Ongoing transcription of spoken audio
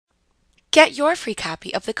Get your free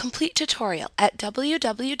copy of the complete tutorial at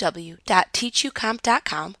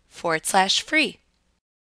www.teachucomp.com/free.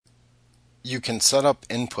 You can set up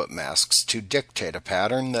input masks to dictate a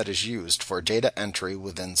pattern that is used for data entry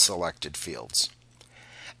within selected fields.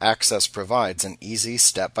 Access provides an easy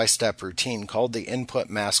step-by-step routine called the Input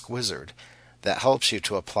Mask Wizard that helps you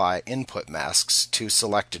to apply input masks to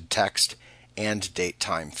selected text and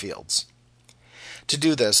date-time fields. To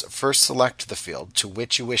do this, first select the field to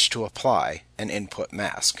which you wish to apply an input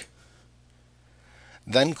mask.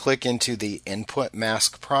 Then click into the Input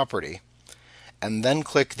Mask property, and then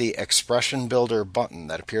click the Expression Builder button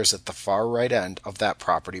that appears at the far right end of that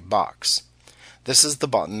property box. This is the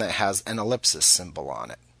button that has an ellipsis symbol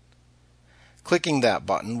on it. Clicking that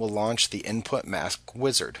button will launch the Input Mask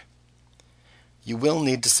Wizard. You will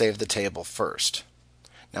need to save the table first.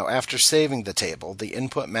 Now, after saving the table, the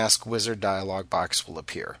Input Mask Wizard dialog box will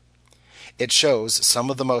appear. It shows some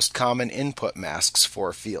of the most common input masks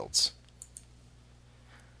for fields.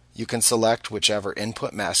 You can select whichever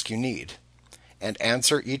input mask you need, and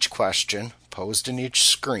answer each question posed in each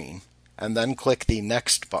screen, and then click the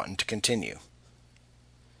Next button to continue.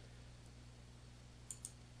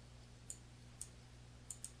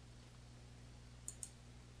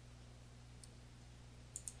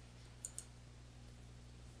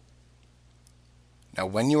 Now,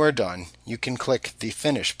 when you are done, you can click the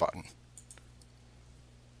Finish button.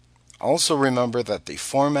 Also remember that the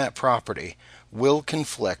Format property will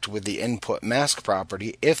conflict with the Input Mask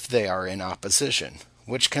property if they are in opposition,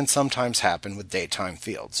 which can sometimes happen with date-time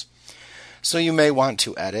fields. So you may want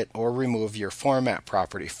to edit or remove your Format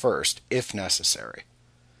property first if necessary.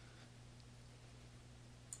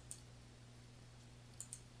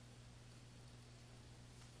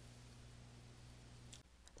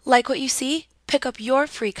 Like what you see? Pick up your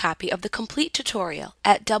free copy of the complete tutorial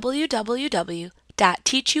at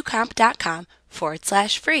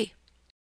www.teachucomp.com/free.